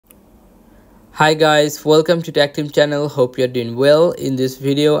Hi guys, welcome to Tactim channel. Hope you're doing well. In this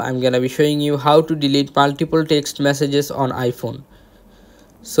video I'm gonna be showing you how to delete multiple text messages on iPhone.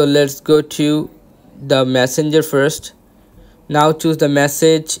 So let's go to the messenger first. Now choose the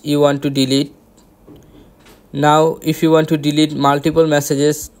message you want to delete. Now if you want to delete multiple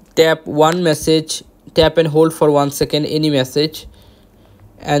messages, tap one message, tap and hold for 1 second any message,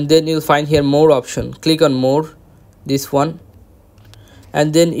 and then you'll find here more option. Click on more, this one,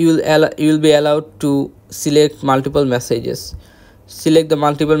 and then you will be allowed to select multiple messages. Select the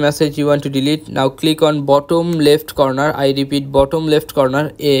multiple message you want to delete. Now click on bottom left corner, I repeat bottom left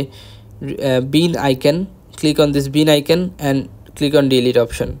corner, a bean icon. Click on this bean icon and click on delete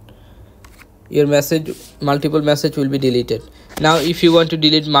option. Your multiple message will be deleted. Now if you want to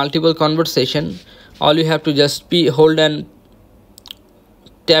delete multiple conversation, all you have to just hold and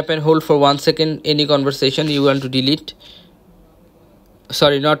tap and hold for 1 second any conversation you want to delete.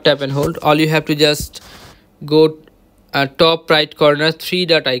 Sorry, not tap and hold. All you have to just go top right corner, three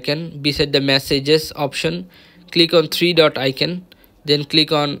dot icon beside the messages option. Click on three dot icon, then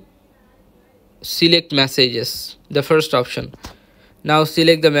click on select messages, the first option. Now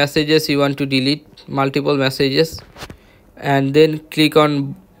select the messages you want to delete, multiple messages, and then click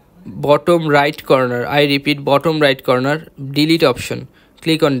on bottom right corner, I repeat bottom right corner, delete option.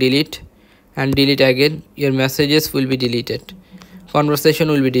 Click on delete and delete again. Your messages will be deleted, conversation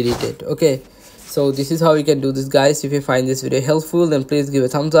will be deleted. Okay, so this is how you can do this, guys. If you find this video helpful, then please give a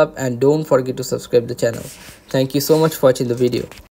thumbs up and don't forget to subscribe the channel. Thank you so much for watching the video.